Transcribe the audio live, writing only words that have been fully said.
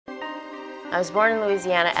I was born in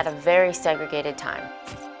Louisiana at a very segregated time.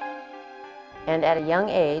 And at a young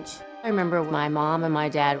age, I remember my mom and my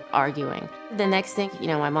dad arguing. The next thing,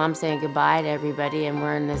 my mom's saying goodbye to everybody, and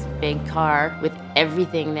we're in this big car with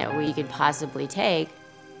everything that we could possibly take.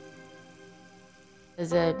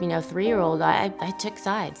 As a 3-year-old, I took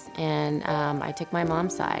sides, and I took my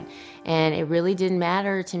mom's side. And it really didn't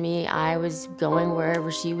matter to me. I was going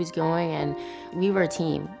wherever she was going, and we were a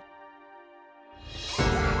team.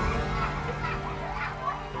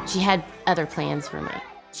 She had other plans for me.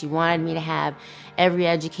 She wanted me to have every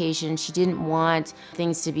education. She didn't want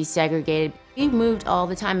things to be segregated. We moved all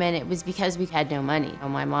the time, and it was because we had no money.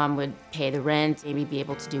 My mom would pay the rent, maybe be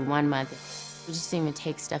able to do 1 month. We just didn't even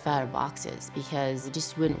take stuff out of boxes because we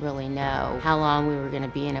just wouldn't really know how long we were gonna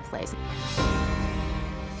be in a place.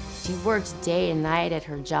 She worked day and night at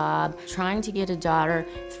her job, trying to get a daughter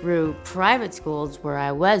through private schools where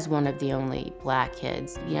I was one of the only black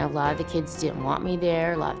kids. A lot of the kids didn't want me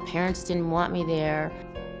there, a lot of the parents didn't want me there.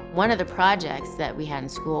 One of the projects that we had in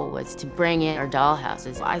school was to bring in our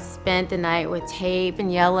dollhouses. I spent the night with tape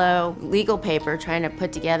and yellow legal paper trying to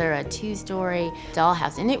put together a 2-story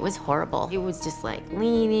dollhouse, and it was horrible. It was just like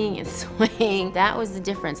leaning and swaying. That was the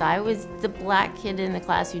difference. I was the black kid in the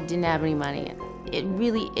class who didn't have any money.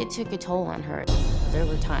 It took a toll on her. There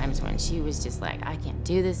were times when she was just like, I can't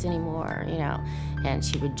do this anymore, and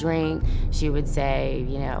she would drink. She would say,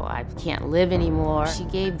 I can't live anymore. She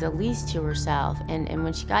gave the least to herself, and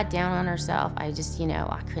when she got down on herself, I just,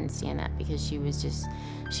 I couldn't stand that because she was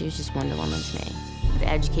just Wonder Woman to me. The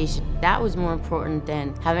education, that was more important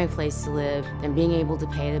than having a place to live, than being able to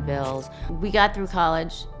pay the bills. We got through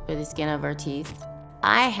college with the skin of our teeth.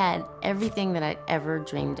 I had everything that I'd ever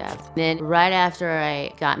dreamed of. Then right after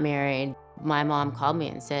I got married, my mom called me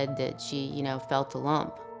and said that she, felt a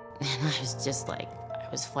lump. And I was just like, I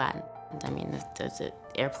was flattened. I mean, the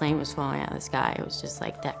airplane was falling out of the sky. It was just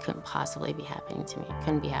like, that couldn't possibly be happening to me. It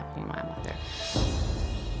couldn't be happening to my mother.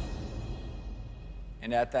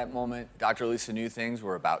 And at that moment, Dr. Lisa knew things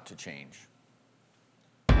were about to change.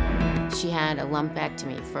 She had a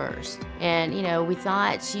lumpectomy first. And, we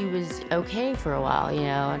thought she was okay for a while,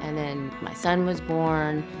 and then my son was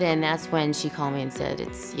born. Then that's when she called me and said,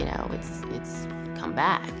 it's come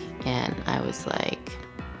back. And I was like,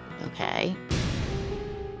 okay.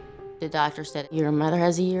 The doctor said, your mother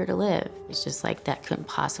has a year to live. It's just like, that couldn't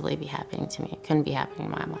possibly be happening to me. It couldn't be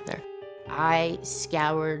happening to my mother. I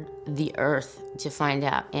scoured the earth to find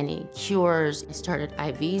out any cures. I started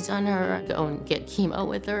IVs on her, go and get chemo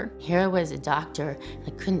with her. Here I was a doctor, and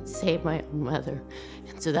I couldn't save my own mother.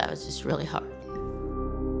 And so that was just really hard.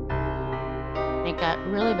 It got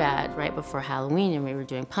really bad right before Halloween, and we were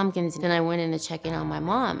doing pumpkins. Then I went in to check in on my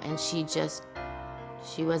mom, and she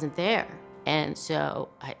wasn't there. And so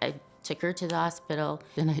I took her to the hospital,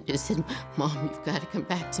 and I just said, Mom, you've got to come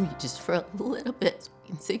back to me just for a little bit so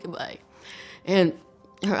we can say goodbye. And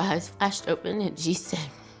her eyes flashed open, and she said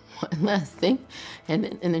one last thing, and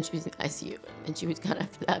then she was in the ICU, and she was gone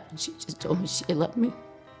after that, and she just told me she loved me.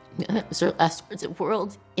 And that was her last words. The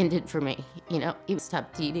world ended for me, He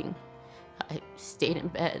stopped eating. I stayed in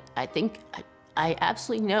bed. I think I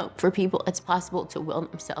absolutely know for people it's possible to will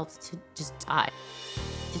themselves to just die.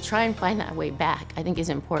 To try and find that way back, I think is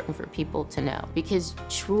important for people to know, because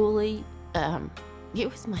truly,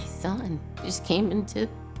 it was my son. He just came into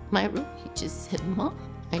my room. He just said, Mom,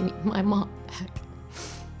 I need my mom back.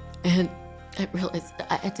 And I realized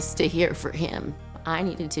I had to stay here for him. I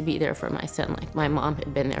needed to be there for my son like my mom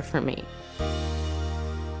had been there for me.